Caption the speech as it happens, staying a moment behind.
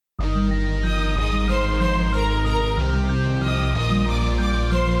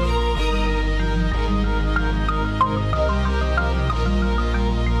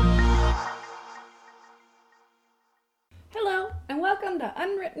Hello, and welcome to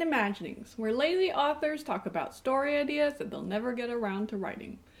Unwritten Imaginings, where lazy authors talk about story ideas that they'll never get around to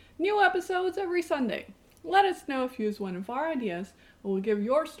writing. New episodes every Sunday. Let us know if you use one of our ideas, and we'll give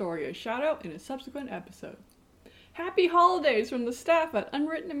your story a shout out in a subsequent episode. Happy holidays from the staff at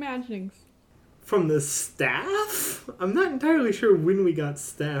Unwritten Imaginings. From the staff? I'm not entirely sure when we got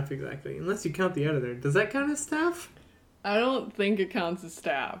staff exactly, unless you count the editor. Does that count as staff? I don't think it counts as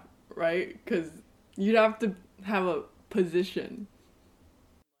staff, right? Because you'd have to have a position.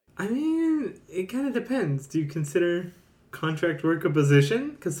 I mean, it kind of depends. Do you consider contract work a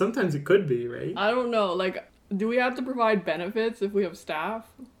position? Because sometimes it could be, right? I don't know. Like, do we have to provide benefits if we have staff?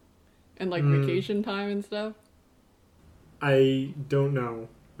 And, like, vacation time and stuff? I don't know.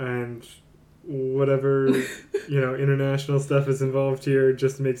 And whatever, international stuff is involved here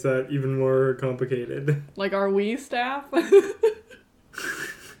just makes that even more complicated. Like, are we staff?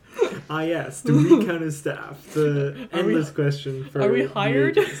 Ah, yes. Do we count as staff? The endless question for... Are we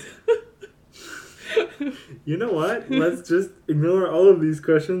hired? You know what? Let's just ignore all of these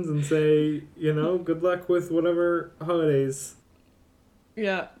questions and say, good luck with whatever holidays.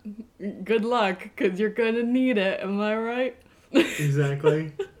 Yeah. Good luck, because you're going to need it. Am I right?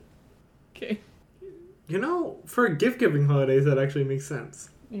 Exactly. Okay. For gift-giving holidays, that actually makes sense.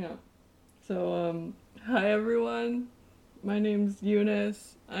 Yeah. So, hi everyone. My name's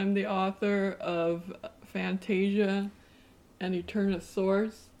Eunice. I'm the author of Fantasia and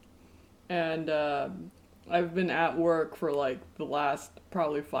Eternosaurus. And I've been at work for like the last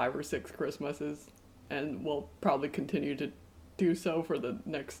probably 5 or 6 Christmases. And will probably continue to do so for the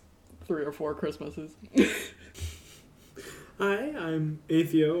next 3 or 4 Christmases. Hi, I'm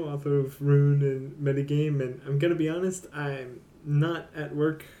Aethio, author of Rune and Metagame, and I'm gonna be honest, I'm not at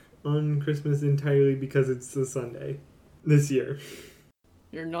work on Christmas entirely because it's a Sunday this year.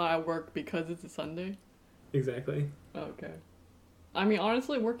 You're not at work because it's a Sunday? Exactly. Okay. I mean,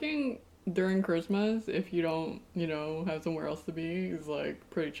 honestly, working during Christmas, if you don't, have somewhere else to be, is like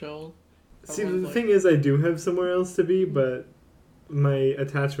pretty chill. See, the thing is, I do have somewhere else to be, but my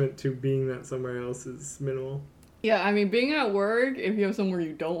attachment to being that somewhere else is minimal. Yeah, I mean, being at work, if you have somewhere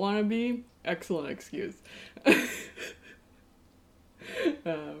you don't want to be, excellent excuse.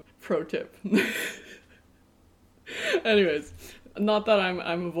 Pro tip. Anyways, not that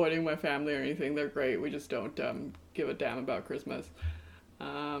I'm avoiding my family or anything. They're great. We just don't give a damn about Christmas.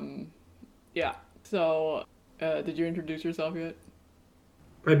 Yeah. So, did you introduce yourself yet?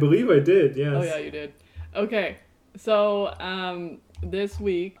 I believe I did, yes. Oh, yeah, you did. Okay. So, this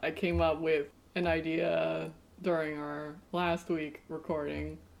week, I came up with an idea during our last week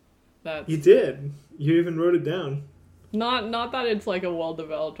recording. You did. You even wrote it down. Not that it's like a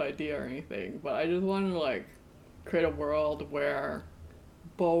well-developed idea or anything, but I just wanted to like create a world where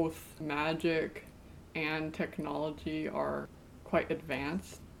both magic and technology are quite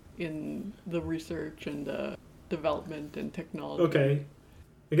advanced in the research and the development and technology. Okay.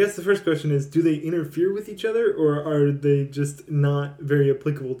 I guess the first question is, do they interfere with each other, or are they just not very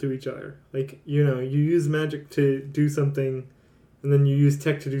applicable to each other? Like, you use magic to do something, and then you use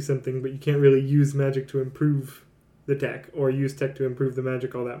tech to do something, but you can't really use magic to improve the tech, or use tech to improve the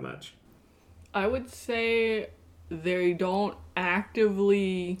magic all that much. I would say they don't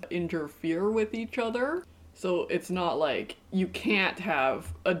actively interfere with each other, so it's not like you can't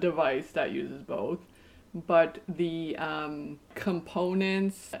have a device that uses both. But the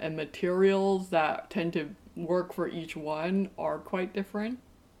components and materials that tend to work for each one are quite different.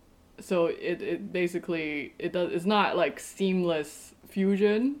 So it basically, it's not like seamless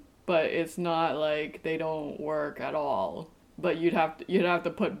fusion, but it's not like they don't work at all. But you'd have to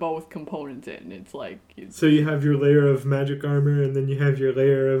put both components in. It's like... So you have your layer of magic armor, and then you have your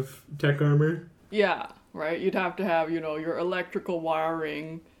layer of tech armor? Yeah, right? You'd have to have, your electrical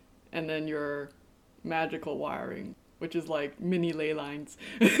wiring, and then your magical wiring, which is like mini ley lines.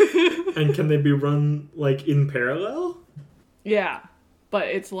 And can they be run like in parallel? Yeah, but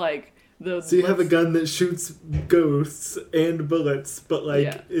it's like so you have a gun that shoots ghosts and bullets, but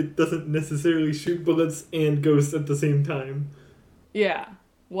It doesn't necessarily shoot bullets and ghosts at the same time. Yeah,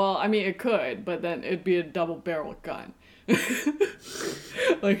 well, I mean it could, but then it'd be a double barrel gun.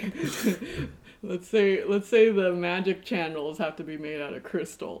 Like, let's say the magic channels have to be made out of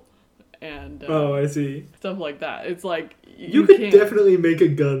crystal. And I see. Stuff like that. It's like you could definitely make a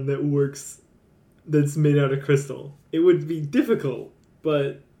gun that works, that's made out of crystal. It would be difficult,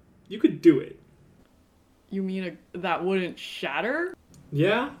 but you could do it. You mean that wouldn't shatter?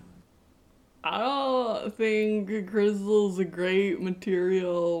 Yeah, I don't think crystal's a great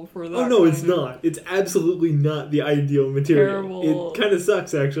material for that. Oh no, it's kind of not. It's absolutely not the ideal material. terrible- It kind of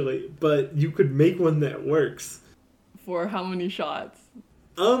sucks actually, but you could make one that works. For how many shots?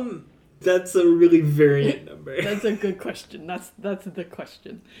 That's a really variant number. That's a good question. That's the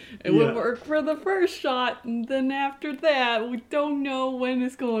question. It Yeah. would work for the first shot, and then after that, we don't know when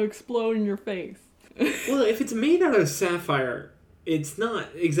it's going to explode in your face. Well, if it's made out of sapphire, it's not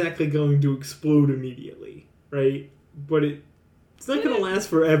exactly going to explode immediately, right? But it's not going to last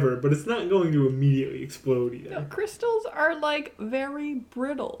forever, but it's not going to immediately explode either. No, crystals are like very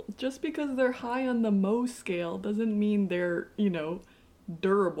brittle. Just because they're high on the Mohs scale doesn't mean they're,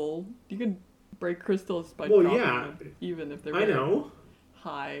 durable. You can break crystals by Well, dropping yeah. them, even if they're I very know.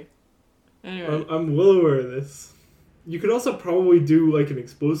 high. Anyway, I'm well aware of this. You could also probably do like an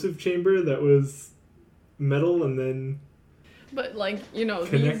explosive chamber that was metal and then but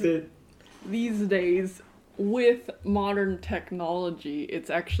connect it. these days, with modern technology, it's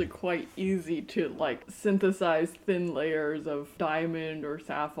actually quite easy to synthesize thin layers of diamond or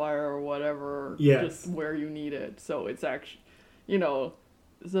sapphire or whatever, Yes. just where you need it. So it's actually, so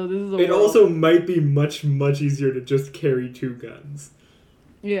this is a It world- also might be much, much easier to just carry two guns.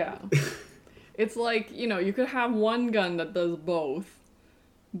 yeah. It's you could have one gun that does both,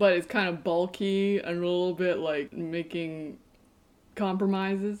 but it's kind of bulky and a little bit making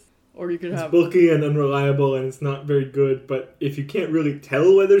compromises. Or you could It's have bulky and unreliable and it's not very good, but if you can't really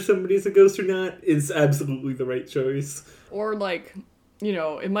tell whether somebody's a ghost or not, it's absolutely the right choice. Or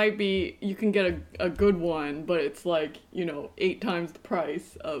it might be you can get a good one, but it's 8 times the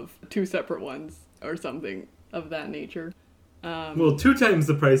price of 2 separate ones or something of that nature. Well, 2 times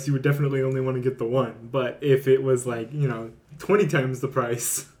the price, you would definitely only want to get the one, but if it was 20 times the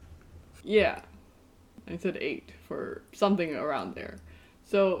price. Yeah. I said 8 for something around there.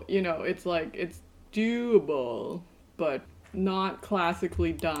 So, it's it's doable, but not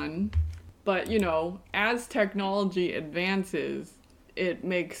classically done. But, as technology advances, it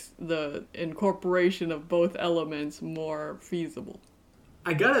makes the incorporation of both elements more feasible.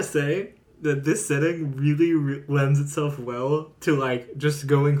 I gotta say that this setting really lends itself well to just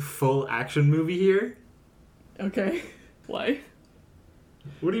going full action movie here. Okay. Why?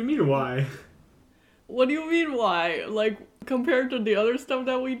 What do you mean, why? What do you mean why? Compared to the other stuff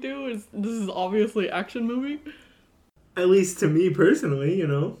that we do, this is obviously action movie? At least to me personally,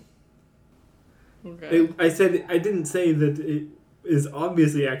 Okay. I didn't say that it is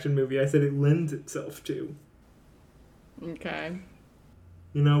obviously action movie. I said it lends itself to. Okay.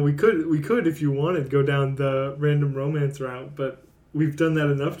 We could if you wanted go down the random romance route, but we've done that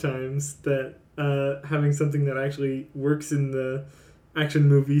enough times that having something that actually works in the action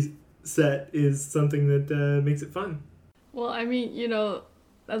movie set is something that makes it fun. Well, I mean,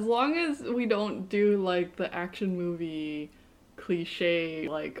 as long as we don't do the action movie cliche,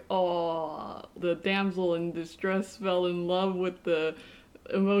 the damsel in distress fell in love with the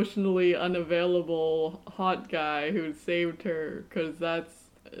emotionally unavailable hot guy who saved her, because that's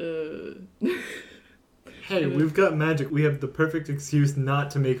Hey, we've got magic. We have the perfect excuse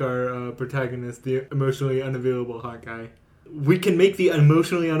not to make our protagonist the emotionally unavailable hot guy. We can make the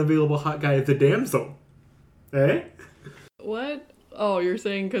emotionally unavailable hot guy the damsel. Eh? What? Oh, you're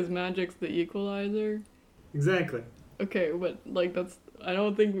saying because magic's the equalizer? Exactly. Okay, but that's. I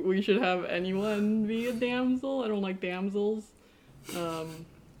don't think we should have anyone be a damsel. I don't like damsels.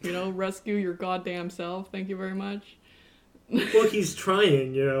 Rescue your goddamn self. Thank you very much. Well, he's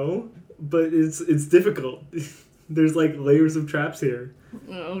trying, but it's difficult. There's layers of traps here.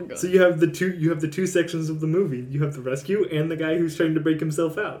 Oh god. So you have the two sections of the movie. You have the rescue and the guy who's trying to break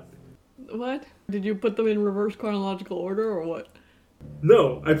himself out. What? Did you put them in reverse chronological order or what?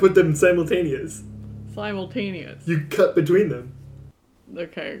 No, I put them simultaneous. Simultaneous. You cut between them.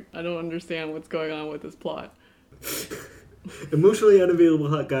 Okay, I don't understand what's going on with this plot. Emotionally unavailable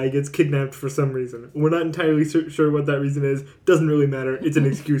hot guy gets kidnapped for some reason. We're not entirely sure what that reason is. Doesn't really matter. It's an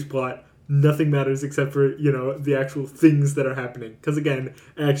excuse plot. Nothing matters except for, the actual things that are happening. Because again,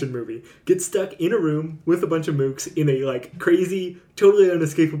 action movie. Gets stuck in a room with a bunch of mooks in a, crazy, totally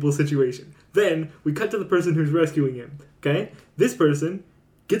unescapable situation. Then, we cut to the person who's rescuing him. Okay? This person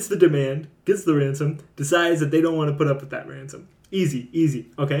gets the demand, gets the ransom, decides that they don't want to put up with that ransom.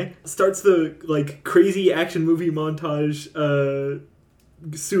 Easy, okay? Starts the, crazy action movie montage,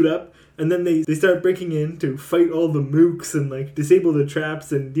 suit up, and then they start breaking in to fight all the mooks and, disable the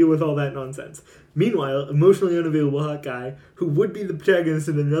traps and deal with all that nonsense. Meanwhile, emotionally unavailable hot guy, who would be the protagonist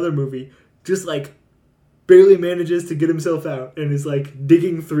in another movie, just, barely manages to get himself out and is,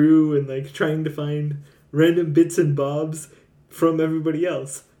 digging through and, trying to find random bits and bobs from everybody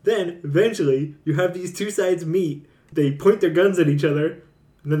else. Then, eventually, you have these two sides meet. They point their guns at each other,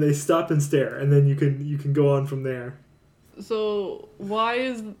 and then they stop and stare, and then you can go on from there. So why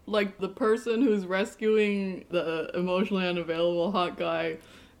is, like, the person who's rescuing the emotionally unavailable hot guy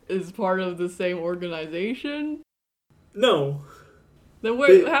is part of the same organization? No. Then where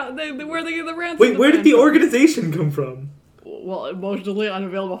they get the ransom? Wait, where did the organization come from? Well, emotionally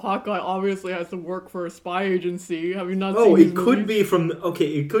unavailable hot guy obviously has to work for a spy agency. Have you not seen Oh, these it could movies? be from... Okay,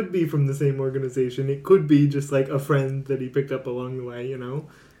 it could be from the same organization. It could be just, like, a friend that he picked up along the way, you know?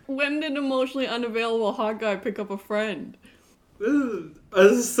 When did emotionally unavailable hot guy pick up a friend?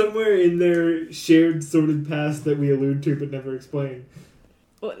 Somewhere in their shared sordid past that we allude to but never explain.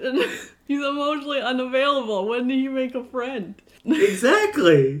 He's emotionally unavailable. When did he make a friend?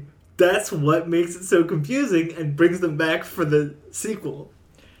 Exactly! That's what makes it so confusing and brings them back for the sequel.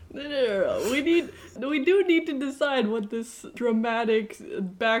 No. We do need to decide what this dramatic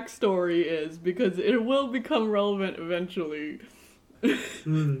backstory is, because it will become relevant eventually.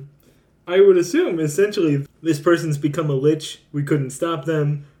 I would assume, essentially, this person's become a lich. We couldn't stop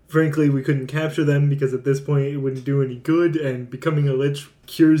them. Frankly, we couldn't capture them because at this point it wouldn't do any good, and becoming a lich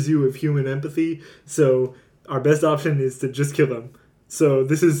cures you of human empathy. So our best option is to just kill them. So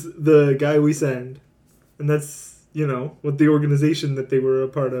this is the guy we send. And that's, you know, what the organization that they were a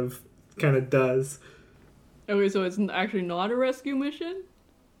part of kind of does. Okay, so it's actually not a rescue mission?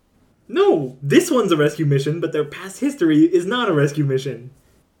 No, this one's a rescue mission, but their past history is not a rescue mission.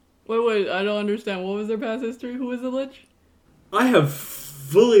 Wait, I don't understand. What was their past history? Who was the lich? I have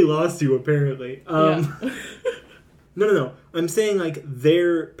fully lost you, apparently. Yeah. No. I'm saying, like,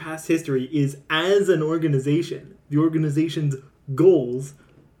 their past history is as an organization. The organization's goals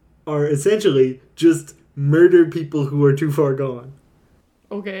are essentially just murder people who are too far gone.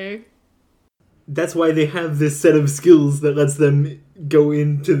 Okay. That's why they have this set of skills that lets them go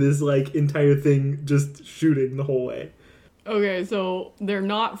into this, like, entire thing just shooting the whole way. Okay, so they're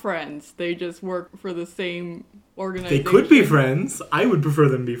not friends. They just work for the same organization. They could be friends. I would prefer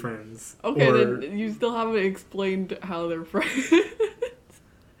them be friends. Okay, Or then you still haven't explained how they're friends.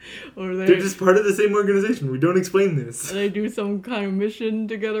 Or they're just part of the same organization. We don't explain this. they do some kind of mission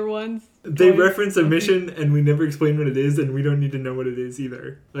together once. They twice? reference a Okay. mission, and we never explain what it is, and we don't need to know what it is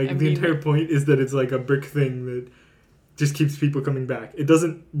either. Like, I the mean- entire point is that it's like a brick thing that just keeps people coming back. It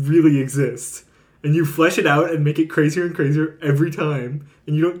doesn't really exist. And you flesh it out and make it crazier and crazier every time,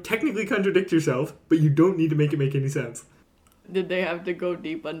 and you don't technically contradict yourself, but you don't need to make it make any sense. Did they have to go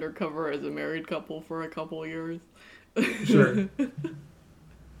deep undercover as a married couple for a couple years? Sure.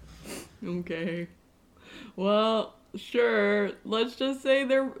 Okay. Well, sure. Let's just say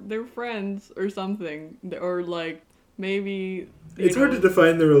they're friends or something, or like maybe. It's hard to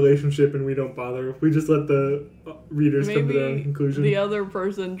define the relationship, and we don't bother. We just let the readers come to their own Maybe conclusion. the other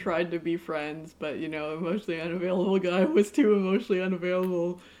person tried to be friends, but emotionally unavailable guy was too emotionally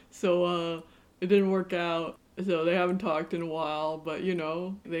unavailable, so it didn't work out. So they haven't talked in a while, but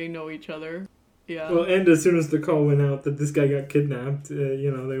they know each other. Yeah. Well, and as soon as the call went out that this guy got kidnapped, they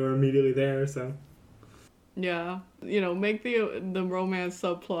were immediately there, so... Yeah. Make the romance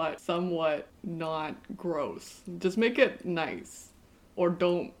subplot somewhat not gross. Just make it nice. Or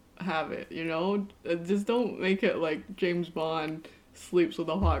don't have it, Just don't make it like James Bond sleeps with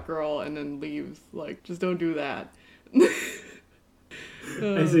a hot girl and then leaves. Like, just don't do that.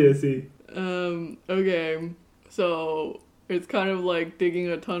 I see. Okay. So, it's kind of like digging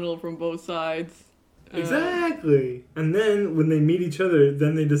a tunnel from both sides. Exactly. And then, when they meet each other,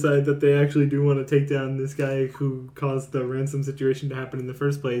 then they decide that they actually do want to take down this guy who caused the ransom situation to happen in the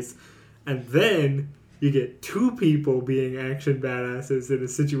first place. And then, you get two people being action badasses in a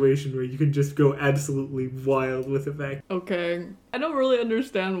situation where you can just go absolutely wild with effect. Okay. I don't really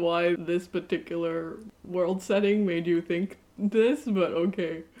understand why this particular world setting made you think this, but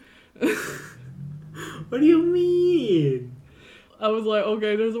okay. What do you mean? I was like,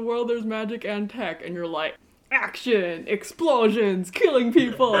 okay, there's a world, there's magic and tech, and you're like, action, explosions, killing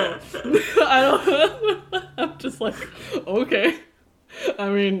people. I'm just like, okay. I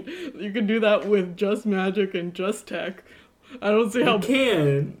mean, you can do that with just magic and just tech. I don't see how You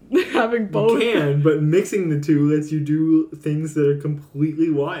can. having both. You can, but mixing the two lets you do things that are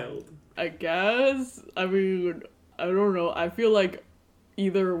completely wild. I guess. I mean, I don't know. I feel like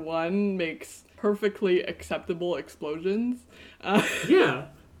either one makes perfectly acceptable explosions. Yeah.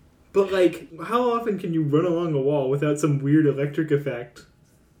 But, like, how often can you run along a wall without some weird electric effect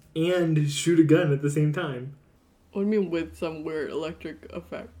and shoot a gun at the same time? What do you mean with some weird electric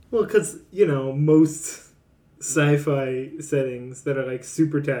effect? Well, because, most sci-fi settings that are, like,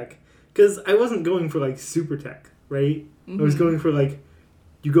 super tech... Because I wasn't going for, like, super tech, right? I was going for, like,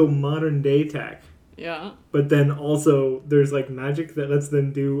 you go modern day tech. Yeah. But then also there's like magic that lets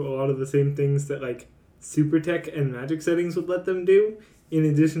them do a lot of the same things that like super tech and magic settings would let them do, in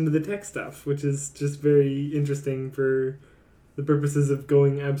addition to the tech stuff, which is just very interesting for the purposes of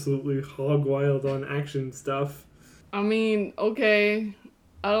going absolutely hog wild on action stuff. I mean, okay,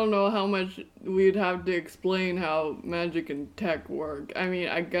 I don't know how much we'd have to explain how magic and tech work. I mean,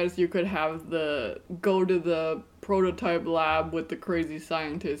 I guess you could have go to the prototype lab with the crazy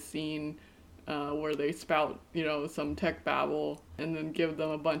scientist scene, where they spout, some tech babble, and then give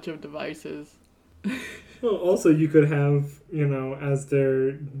them a bunch of devices. Well, also you could have, as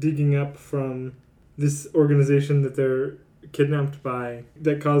they're digging up from this organization that they're kidnapped by,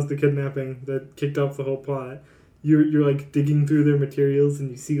 that caused the kidnapping, that kicked off the whole plot, you're like digging through their materials and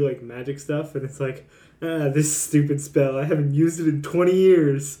you see like magic stuff, and it's like, this stupid spell, I haven't used it in 20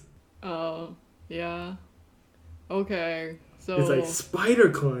 years. Oh, yeah. Okay, so... It's like spider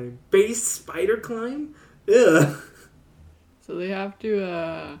climb. Base spider climb? Ugh. So they have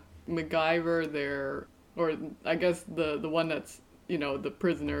to, MacGyver their... Or, I guess the one that's, the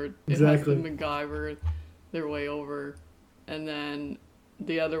prisoner. Exactly. It has to MacGyver their way over. And then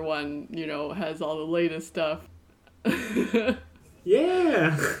the other one, has all the latest stuff.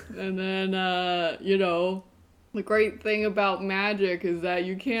 Yeah. And then, the great thing about magic is that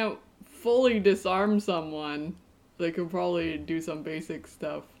you can't fully disarm someone. They can probably do some basic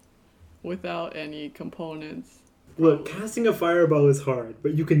stuff without any components. Look, casting a fireball is hard,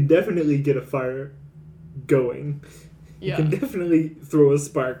 but you can definitely get a fire going. Yeah. You can definitely throw a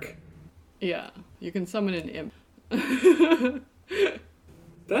spark. Yeah. You can summon an imp.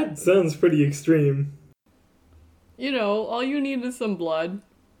 That sounds pretty extreme. All you need is some blood.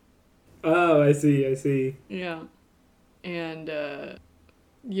 Oh, I see. Yeah. And,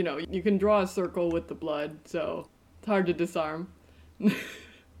 you can draw a circle with the blood, so it's hard to disarm.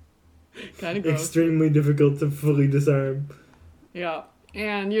 Kind of gross. Extremely difficult to fully disarm. Yeah.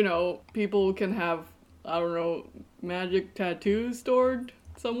 And, people can have, I don't know, magic tattoos stored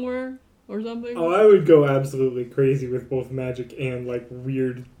somewhere or something. Oh, I would go absolutely crazy with both magic and, like,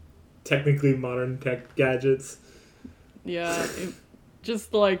 weird, technically modern tech gadgets. Yeah.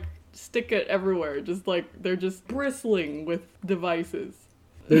 Just, like, stick it everywhere. Just, like, they're just bristling with devices.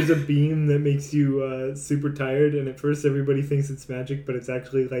 There's a beam that makes you super tired, and at first everybody thinks it's magic, but it's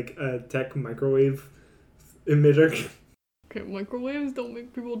actually, like, a tech microwave emitter. Okay, microwaves don't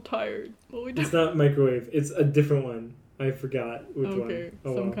make people tired. What we do? It's not microwave. It's a different one. I forgot which one. Okay,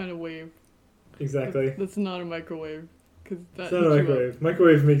 Oh, some well. kind of wave. Exactly. That's not a microwave. Cause that It's not a microwave.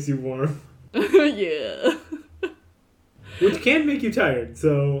 Microwave makes you warm. Yeah. Which can make you tired,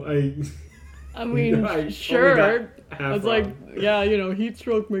 so I mean, I sure. only got half It's like, wrong. yeah, heat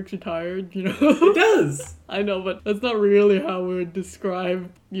stroke makes you tired, It does! I know, but that's not really how we would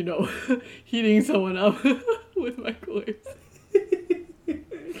describe, heating someone up with microwaves.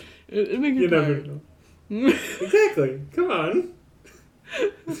 It makes you never tired. know. Exactly. Come on.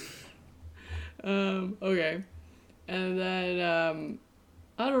 Okay. And then,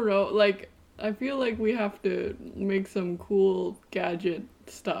 I don't know, like, I feel like we have to make some cool gadget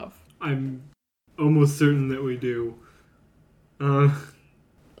stuff. I'm almost certain that we do.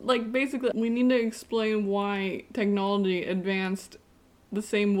 Like, basically, we need to explain why technology advanced the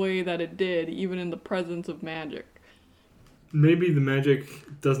same way that it did, even in the presence of magic. Maybe the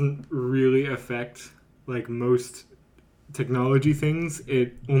magic doesn't really affect, like, most technology things.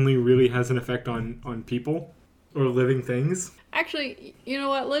 It only really has an effect on people or living things. Actually, you know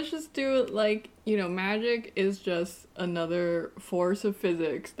what? Let's just do it like, magic is just another force of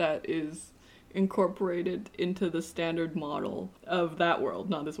physics that is incorporated into the standard model of that world,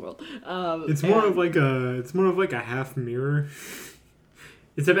 not this world. It's more of like a half mirror.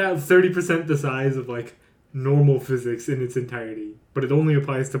 It's about 30% the size of like normal physics in its entirety, but it only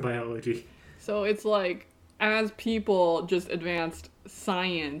applies to biology. So it's like, as people just advanced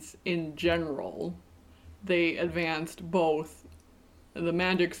science in general, they advanced both the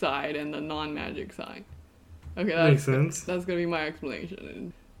magic side and the non-magic side. Okay, that makes sense. That's gonna be my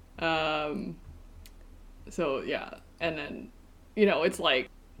explanation. So yeah, and then, it's like,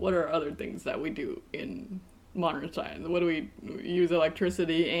 what are other things that we do in modern science? What do we use?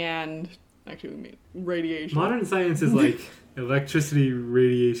 Electricity and, actually we mean radiation. Modern science is like electricity,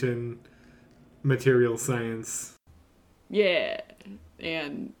 radiation, material science. Yeah,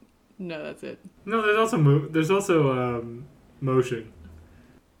 and no, that's it. No, there's also motion.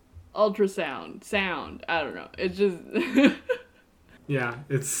 Ultrasound, sound, I don't know. It's just Yeah,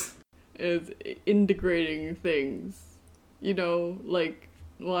 it's integrating things. Like,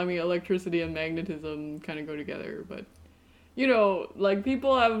 well, I mean, electricity and magnetism kind of go together, but you know, like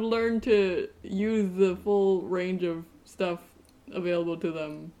people have learned to use the full range of stuff available to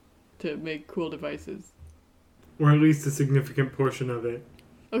them to make cool devices. Or at least a significant portion of it.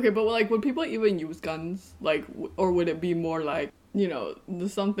 Okay, but like, would people even use guns? Like, or would it be more like, you know,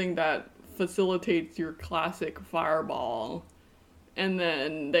 something that facilitates your classic fireball, and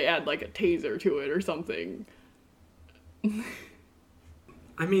then they add like a taser to it or something?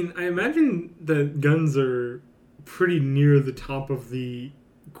 I mean, I imagine that guns are pretty near the top of the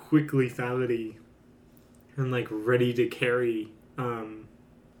quick lethality and like ready to carry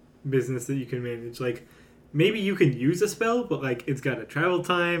business that you can manage. Like, maybe you can use a spell, but like it's got a travel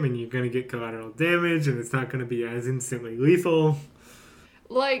time and you're gonna get collateral damage and it's not gonna be as instantly lethal.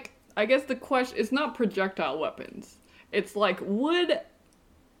 Like, I guess the question, it's not projectile weapons. It's like,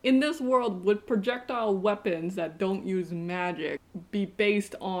 in this world, would projectile weapons that don't use magic be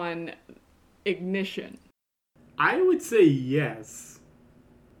based on ignition? I would say yes.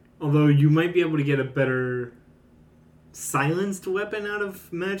 Although you might be able to get a better silenced weapon out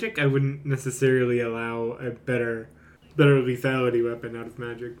of magic. I wouldn't necessarily allow a better lethality weapon out of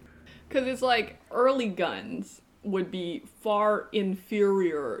magic. Because it's like, early guns would be far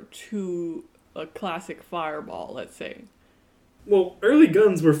inferior to a classic fireball, let's say. Well, early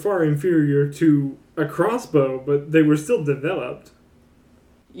guns were far inferior to a crossbow, but they were still developed.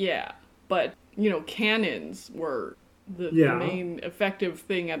 Yeah, but, you know, cannons were the main effective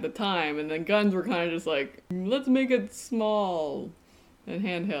thing at the time, and then guns were kind of just like, let's make it small and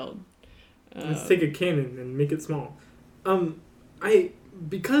handheld. Let's take a cannon and make it small.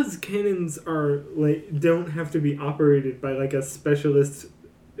 Because cannons are like don't have to be operated by like a specialist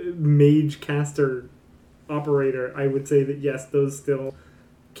mage caster operator, I would say that yes, those still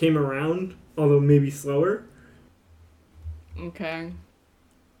came around, although maybe slower. Okay.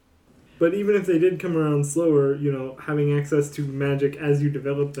 But even if they did come around slower, you know, having access to magic as you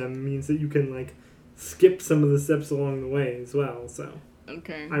develop them means that you can like skip some of the steps along the way as well. So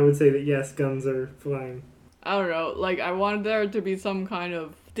okay, I would say that yes, guns are flying. I don't know, like I wanted there to be some kind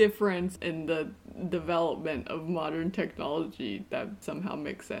of difference in the development of modern technology that somehow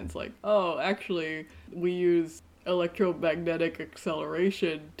makes sense. Like, oh, actually, we use electromagnetic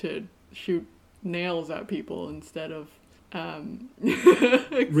acceleration to shoot nails at people instead of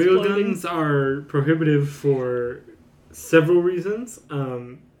Railguns are prohibitive for several reasons,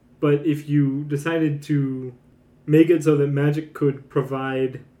 but if you decided to make it so that magic could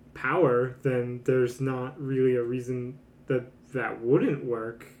provide power, then there's not really a reason that wouldn't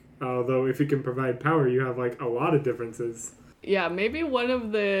work. Although if it can provide power, you have like a lot of differences. Yeah, maybe one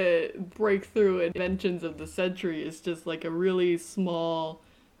of the breakthrough inventions of the century is just like a really small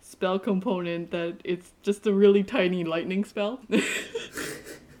spell component that it's just a really tiny lightning spell. But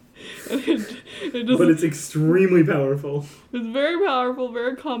it's extremely powerful. It's very powerful,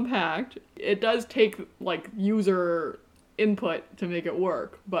 very compact. It does take like user input to make it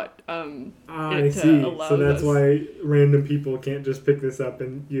work, but I see. So that's why random people can't just pick this up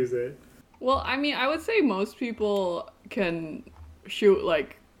and use it. Well, I mean, I would say most people can shoot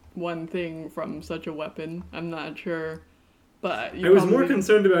like one thing from such a weapon. I'm not sure, but I was more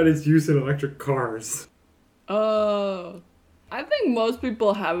concerned about its use in electric cars. I think most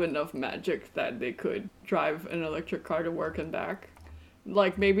people have enough magic that they could drive an electric car to work and back.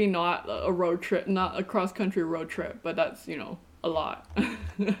 Like, maybe not a road trip, not a cross-country road trip, but that's, you know, a lot.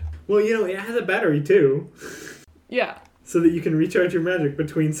 Well, you know, it has a battery, too. Yeah. So that you can recharge your magic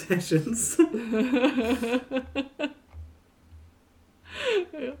between sessions.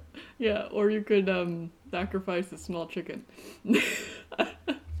 Yeah, or you could sacrifice a small chicken.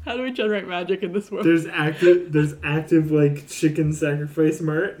 How do we generate magic in this world? There's active like chicken sacrifice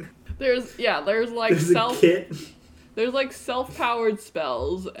mart. There's like a kit. There's like self-powered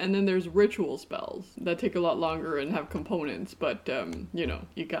spells, and then there's ritual spells that take a lot longer and have components, but you know,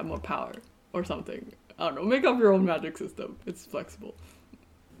 you got more power or something. I don't know. Make up your own magic system. It's flexible.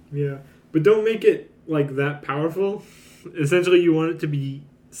 Yeah, but don't make it like that powerful. Essentially, you want it to be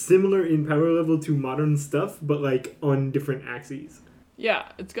similar in power level to modern stuff, but like on different axes. Yeah,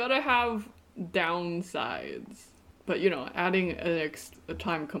 it's gotta have downsides, but you know, adding a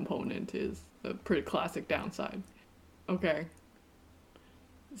time component is a pretty classic downside. Okay.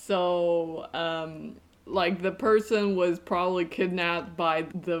 So, like the person was probably kidnapped by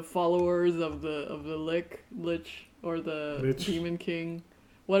the followers of the Lich or the Demon King,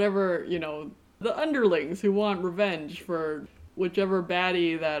 whatever, you know, the underlings who want revenge for whichever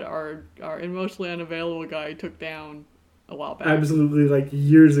baddie that our emotionally unavailable guy took down a while back. Absolutely, like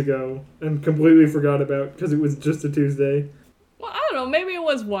years ago, and completely forgot about because it was just a Tuesday. Well, I don't know, maybe it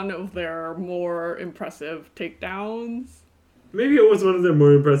was one of their more impressive takedowns. Maybe it was one of their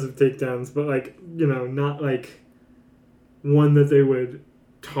more impressive takedowns, but, like, you know, not, like, one that they would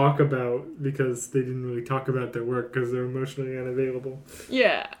talk about because they didn't really talk about their work because they're emotionally unavailable.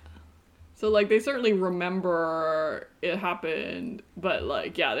 Yeah. So, like, they certainly remember it happened, but,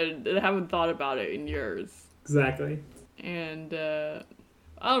 like, yeah, they haven't thought about it in years. Exactly. And,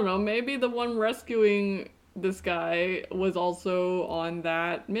 I don't know, maybe the one rescuing this guy was also on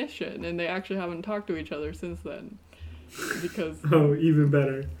that mission, and they actually haven't talked to each other since then. Because, Oh, even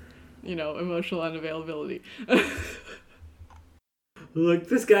better. you know, emotional unavailability. Look,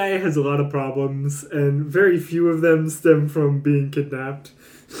 this guy has a lot of problems, and very few of them stem from being kidnapped.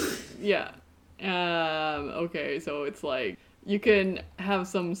 Yeah. Okay, so it's like, you can have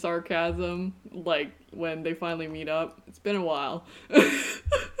some sarcasm, like, when they finally meet up. It's been a while.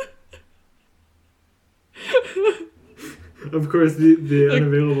 Of course, the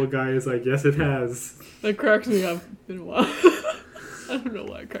unavailable guy is like, yes, it has. That cracks me up. It's been a while. I don't know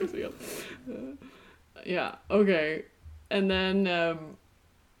why it cracks me up. Yeah, okay. And then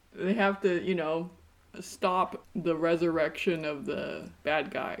they have to, you know, stop the resurrection of the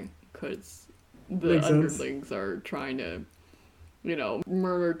bad guy because the Makes sense. underlings are trying to, you know,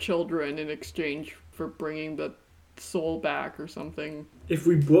 murder children in exchange for bringing the soul back or something. If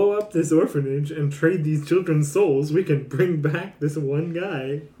we blow up this orphanage and trade these children's souls, we can bring back this one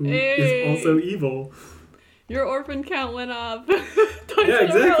guy who Hey! is also evil. Your orphan count went up. Yeah,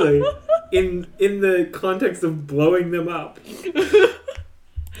 exactly. In the context of blowing them up.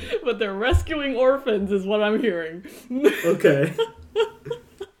 But they're rescuing orphans is what I'm hearing. Okay.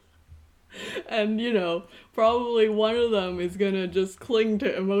 And, you know, probably one of them is gonna just cling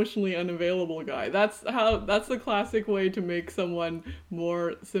to emotionally unavailable guy. That's the classic way to make someone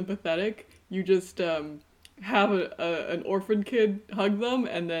more sympathetic. You just have an orphan kid hug them,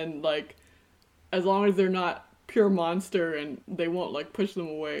 and then, like, as long as they're not pure monster and they won't, like, push them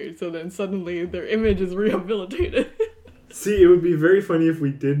away, so then suddenly their image is rehabilitated. See, it would be very funny if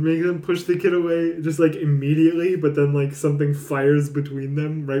we did make them push the kid away, just, like, immediately, but then, like, something fires between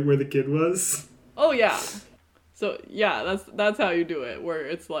them right where the kid was. Oh yeah. So yeah, that's how you do it, where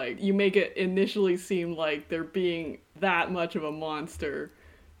it's like you make it initially seem like they're being that much of a monster,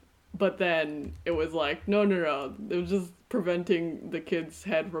 but then it was like, no, it was just preventing the kid's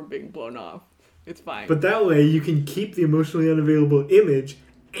head from being blown off. It's fine. But that way, you can keep the emotionally unavailable image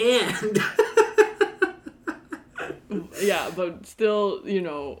and... Yeah, but still, you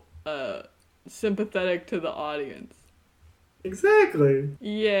know, sympathetic to the audience. Exactly.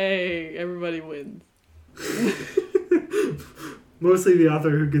 Yay, everybody wins. Mostly the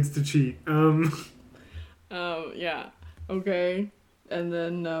author who gets to cheat. Yeah, okay. And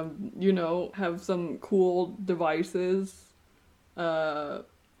then, you know, have some cool devices,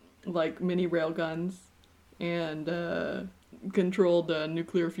 like mini railguns and controlled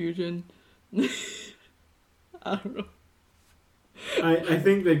nuclear fusion. I don't know. I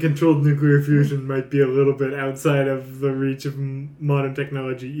think that controlled nuclear fusion might be a little bit outside of the reach of modern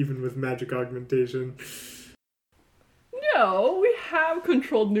technology, even with magic augmentation. No, we have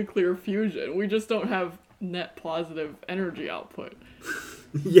controlled nuclear fusion. We just don't have net positive energy output.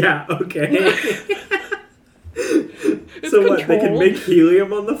 Yeah, okay. It's So what, they can controlled. make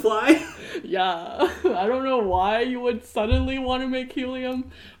helium on the fly? Yeah, I don't know why you would suddenly want to make helium,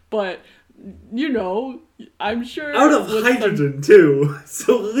 but, you know, I'm sure... Out of with hydrogen, too.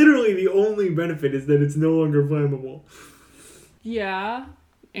 So literally the only benefit is that it's no longer flammable. Yeah,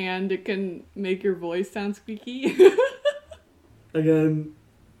 and it can make your voice sound squeaky. Again,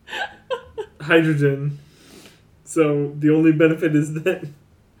 hydrogen. So the only benefit is that...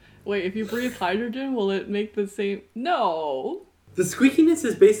 Wait, if you breathe hydrogen, will it make the same... No! The squeakiness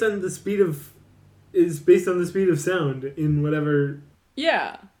is based on the speed of sound in whatever...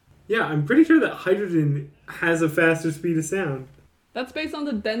 Yeah, Yeah, I'm pretty sure that hydrogen has a faster speed of sound. that's based on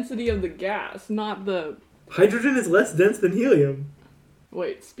the density of the gas, not the... Hydrogen is less dense than helium.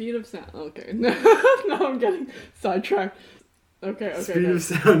 Wait, speed of sound. Okay. Now I'm getting sidetracked. Okay. Speed no. of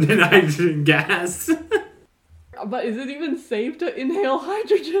sound in hydrogen gas. But is it even safe to inhale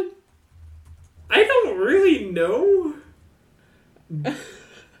hydrogen? I don't really know.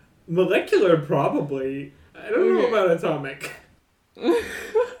 Molecular, probably. I don't know Okay. about atomic.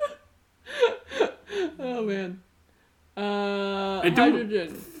 Oh man. I don't- Hydrogen.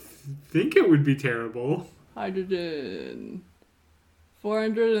 Think it would be terrible. Hydrogen.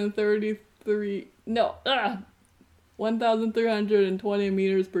 433. No. 1,320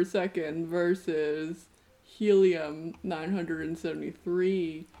 meters per second versus helium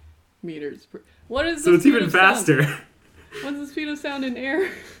 973 meters per. What is So the it's speed even of sound? faster. What's the speed of sound in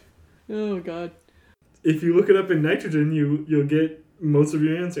air? Oh god. if you look it up in nitrogen, you'll get most of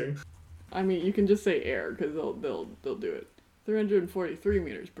your answer. I mean, you can just say air because they'll do it. 343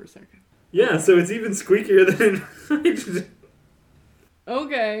 meters per second. Yeah, so it's even squeakier than hydrogen.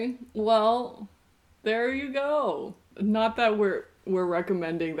 Okay, well, there you go. Not that we're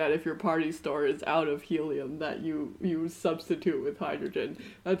recommending that if your party store is out of helium that you substitute with hydrogen.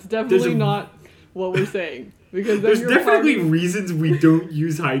 That's definitely not what we're saying. Because there's definitely reasons we don't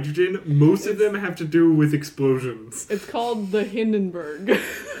use hydrogen. Most of them have to do with explosions. It's called the Hindenburg.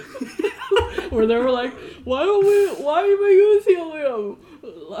 Where they were like, why do we use helium?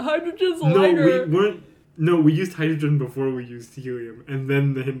 Hydrogen's lighter. We used hydrogen before we used helium, and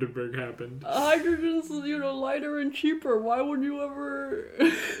then the Hindenburg happened. Hydrogen's, lighter and cheaper. Why would you ever...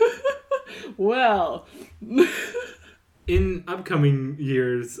 Well... In upcoming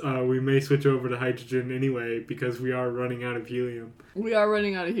years, we may switch over to hydrogen anyway, because we are running out of helium. We are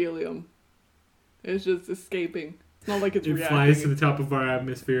running out of helium. It's just escaping. It's not like it's reacting. It flies to the top of our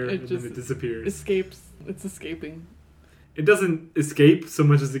atmosphere, and then it disappears. Escapes. It's escaping. It doesn't escape so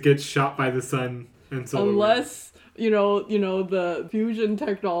much as it gets shot by the sun and solar Unless, the fusion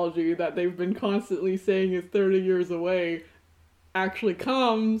technology that they've been constantly saying is 30 years away actually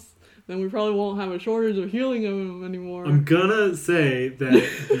comes, then we probably won't have a shortage of helium anymore. I'm gonna say that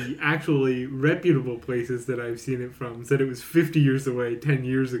the actually reputable places that I've seen it from said it was 50 years away 10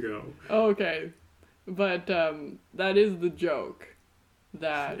 years ago. Okay. But that is the joke.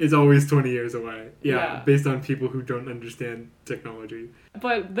 That it's always 20 years away. Yeah, based on people who don't understand technology.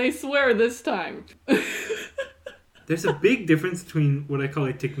 But they swear this time. There's a big difference between what I call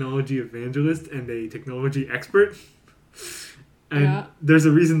a technology evangelist and a technology expert. And there's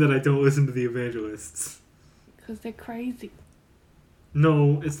a reason that I don't listen to the evangelists. Because they're crazy.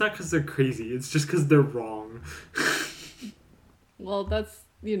 No, it's not because they're crazy. It's just because they're wrong. Well, that's,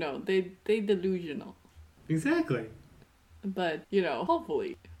 they delusional. Exactly. But,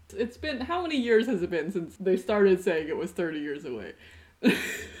 hopefully. It's been, how many years has it been since they started saying it was 30 years away?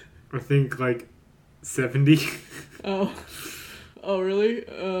 I think, 70. Oh, really?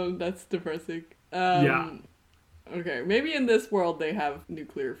 That's depressing. Yeah. Okay, maybe in this world they have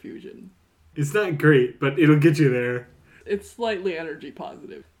nuclear fusion. It's not great, but it'll get you there. It's slightly energy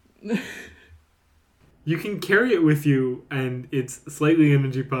positive. You can carry it with you, and it's slightly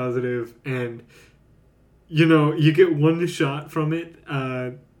energy positive, and, you get one shot from it,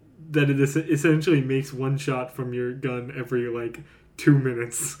 that it essentially makes one shot from your gun every, 2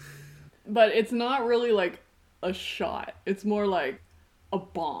 minutes. But it's not really, a shot. It's more like a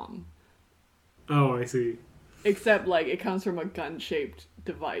bomb. Oh, I see. Except, it comes from a gun-shaped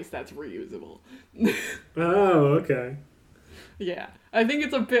device that's reusable. Oh, okay. Yeah. I think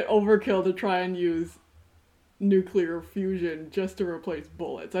it's a bit overkill to try and use nuclear fusion just to replace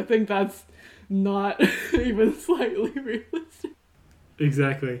bullets. I think that's not even slightly realistic.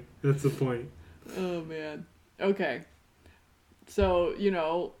 Exactly. That's the point. Oh, man. Okay. So,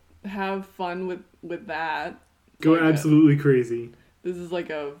 have fun with that. Go absolutely crazy. This is like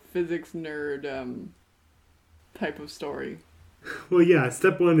a physics nerd type of story. Well, yeah,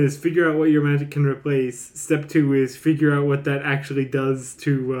 step 1 is figure out what your magic can replace. Step 2 is figure out what that actually does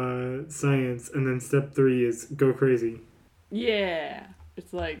to science. And then step 3 is go crazy. Yeah.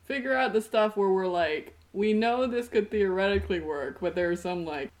 It's figure out the stuff where we're we know this could theoretically work, but there are some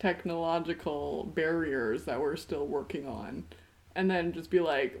technological barriers that we're still working on. And then just be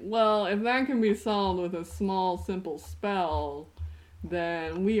well, if that can be solved with a small, simple spell,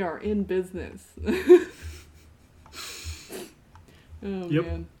 then we are in business. Oh, yep.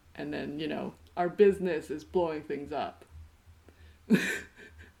 Man. And then, our business is blowing things up.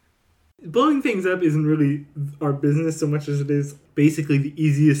 Blowing things up isn't really our business so much as it is basically the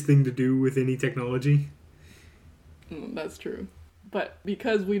easiest thing to do with any technology. That's true. But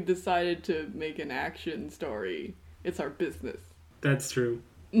because we've decided to make an action story, it's our business. That's true.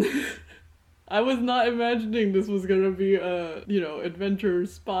 I was not imagining this was gonna be a, adventure,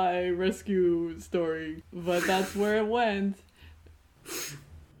 spy, rescue story, but that's where it went.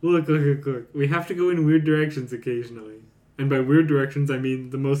 Look. We have to go in weird directions occasionally. And by weird directions, I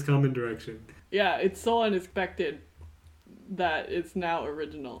mean the most common direction. Yeah, it's so unexpected that it's now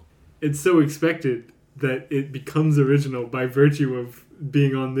original. It's so expected that it becomes original by virtue of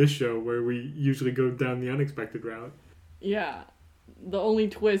being on this show where we usually go down the unexpected route. Yeah. The only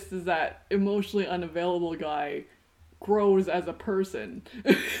twist is that emotionally unavailable guy grows as a person.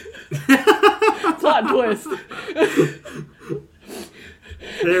 Plot twist.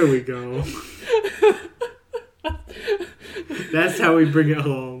 There we go. That's how we bring it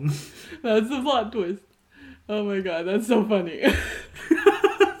home. That's the plot twist. Oh my god, that's so funny.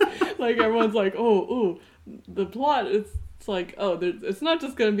 Like everyone's like, oh, the plot. It's like, oh, it's not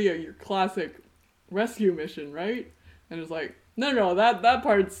just gonna be your classic rescue mission, right? And it's like, no, that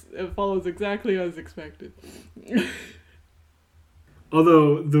it follows exactly as expected.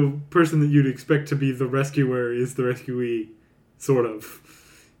 Although the person that you'd expect to be the rescuer is the rescuee, sort of.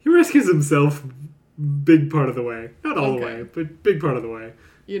 He rescues himself big part of the way. Not all the way, but big part of the way.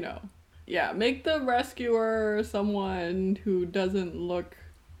 Yeah, make the rescuer someone who doesn't look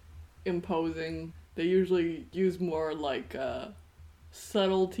imposing. They usually use more like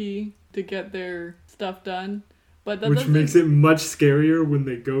subtlety to get their stuff done. But Which makes it much scarier when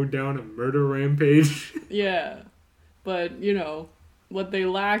they go down a murder rampage. Yeah. But, what they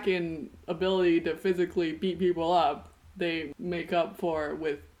lack in ability to physically beat people up, they make up for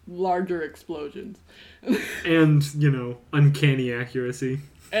with larger explosions. And, uncanny accuracy.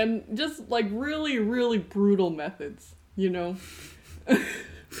 And just, like, really, really brutal methods,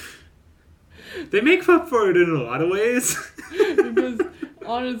 They make up for it in a lot of ways. Because,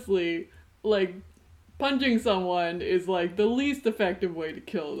 honestly, like, punching someone is, like, the least effective way to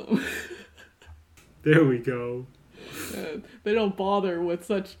kill them. There we go. They don't bother with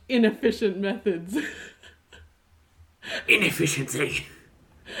such inefficient methods. Inefficiency.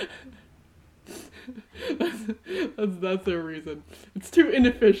 That's their reason. It's too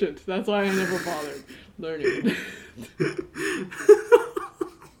inefficient. That's why I never bothered learning it.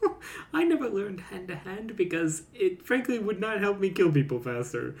 I never learned hand-to-hand because it frankly would not help me kill people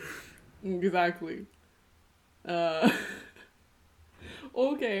faster. Exactly.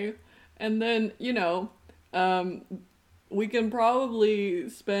 Okay. And then, we can probably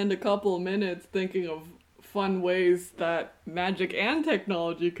spend a couple of minutes thinking of fun ways that magic and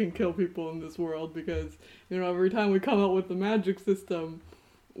technology can kill people in this world because, every time we come up with the magic system,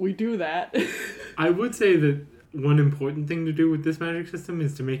 we do that. I would say that one important thing to do with this magic system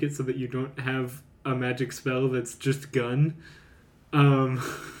is to make it so that you don't have a magic spell that's just gun.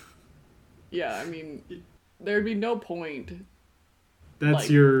 Yeah, I mean, there'd be no point. That's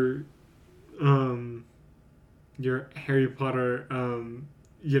your Harry Potter,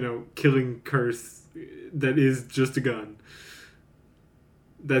 killing curse that is just a gun.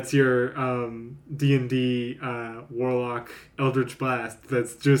 That's your D&D Warlock Eldritch Blast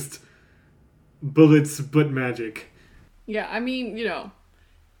that's just bullets but magic. Yeah, I mean,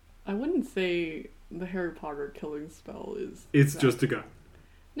 I wouldn't say the Harry Potter killing spell is... It's just a gun.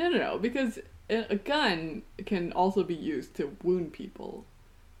 No, because a gun can also be used to wound people.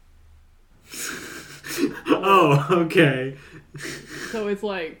 Oh, okay. So it's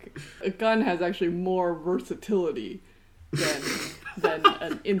like a gun has actually more versatility than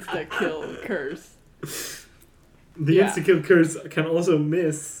an insta-kill curse. The insta-kill curse can also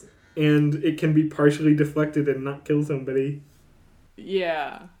miss, and it can be partially deflected and not kill somebody.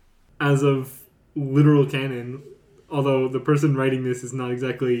 Yeah. As of literal canon, although the person writing this is not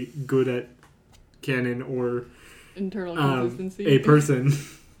exactly good at canon or internal consistency. A person.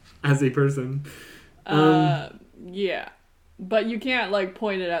 As a person. Yeah. But you can't,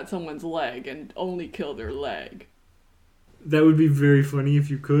 point it at someone's leg and only kill their leg. That would be very funny if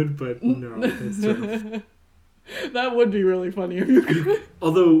you could, but no, that's true. That would be really funny if you could.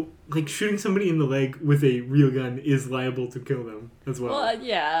 Although, shooting somebody in the leg with a real gun is liable to kill them as well. Well,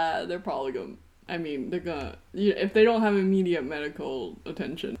 yeah, they're probably gonna... I mean, they're gonna... If they don't have immediate medical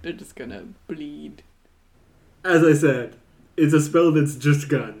attention, they're just gonna bleed. As I said, it's a spell that's just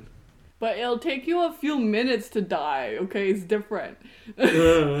gun. But it'll take you a few minutes to die, okay? It's different.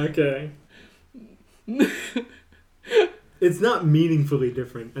 Okay. It's not meaningfully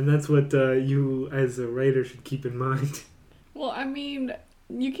different, and that's what you as a writer should keep in mind. Well, I mean,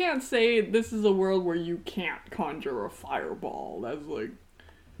 you can't say this is a world where you can't conjure a fireball. That's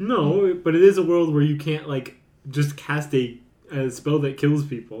No, but it is a world where you can't, just cast a spell that kills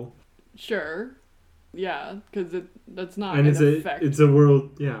people. Sure. Yeah, because that's not an effect. It's a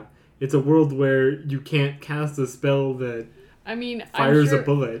world, yeah. It's a world where you can't cast a spell that fires a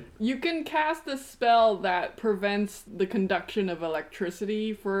bullet. You can cast a spell that prevents the conduction of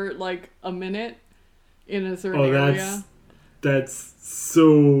electricity for, a minute in a certain area. That's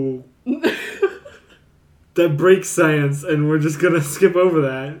so... That breaks science, and we're just gonna skip over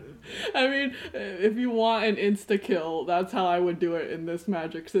that. I mean, if you want an insta-kill, that's how I would do it in this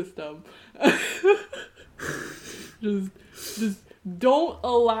magic system. Just don't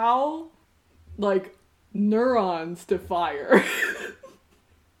allow, neurons to fire.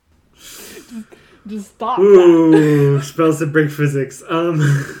 just stop that. Spells that break physics.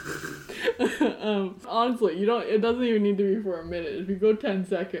 Honestly, it doesn't even need to be for a minute. If you go 10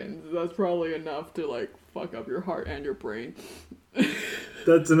 seconds, that's probably enough to, fuck up your heart and your brain.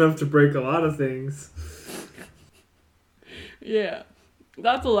 That's enough to break a lot of things. Yeah,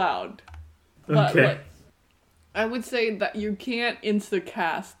 that's allowed. But Okay. like, I would say that you can't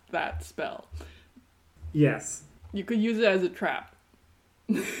insta-cast that spell. Yes. You could use it as a trap.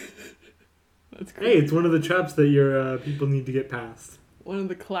 That's Hey, crazy. it's one of the traps that your people need to get past. One of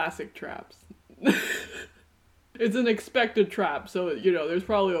the classic traps. It's an expected trap, so, you know, there's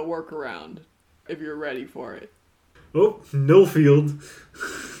probably a workaround if you're ready for it. Oh, Nilfield.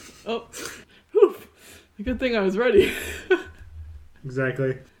 Oh, whew. Good thing I was ready.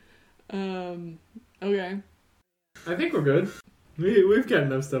 Exactly. Okay. I think we're good. We've got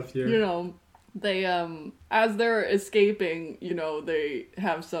enough stuff here. You know, they, as they're escaping, you know, they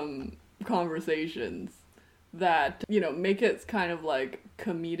have some conversations that, you know, make it kind of like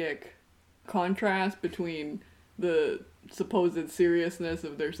comedic contrast between the supposed seriousness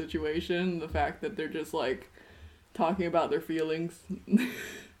of their situation, the fact that they're just like talking about their feelings.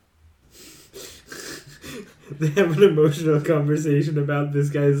 They have an emotional conversation about this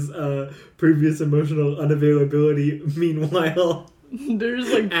guy's previous emotional unavailability. Meanwhile, They're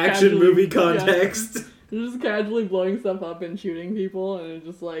just like action casually- movie yeah. context. They're just casually blowing stuff up and shooting people, and it's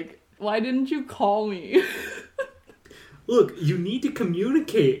just like, why didn't you call me? Look, you need to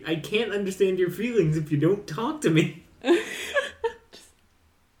communicate. I can't understand your feelings if you don't talk to me.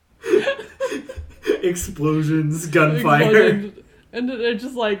 Explosions, gunfire. And they're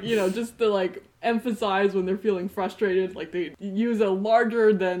just like, you know, just to like emphasize when they're feeling frustrated, like they use a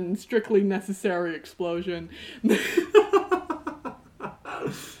larger than strictly necessary explosion.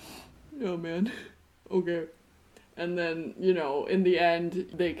 Oh man. Okay. And then, you know, in the end,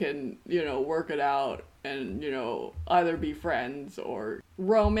 they can, you know, work it out and, you know, either be friends or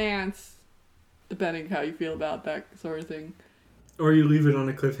romance, depending how you feel about that sort of thing. Or you leave it on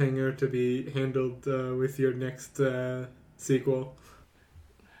a cliffhanger to be handled with your next sequel.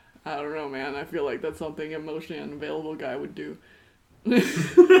 I don't know, man. I feel like that's something an emotionally unavailable guy would do.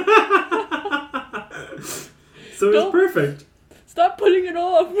 So Don't- it's perfect. Stop putting it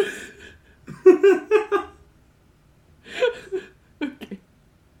off! Okay.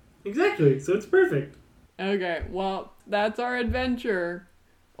 Exactly. So it's perfect. Okay, well, that's our adventure.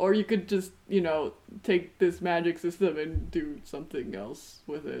 Or you could just, you know, take this magic system and do something else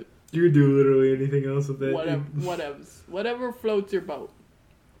with it. You could do literally anything else with it. Whatever floats your boat.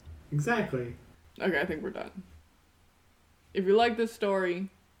 Exactly. Okay, I think we're done. If you like this story,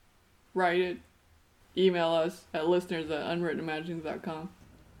 write it. Email us at listeners@unwrittenimaginings.com.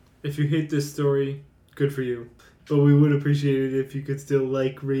 If you hate this story, good for you. But we would appreciate it if you could still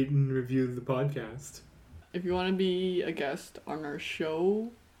like, rate, and review the podcast. If you want to be a guest on our show,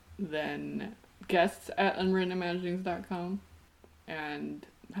 then guests@unwrittenimaginings.com. And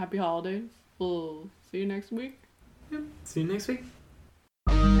happy holidays. We'll see you next week. See you next week.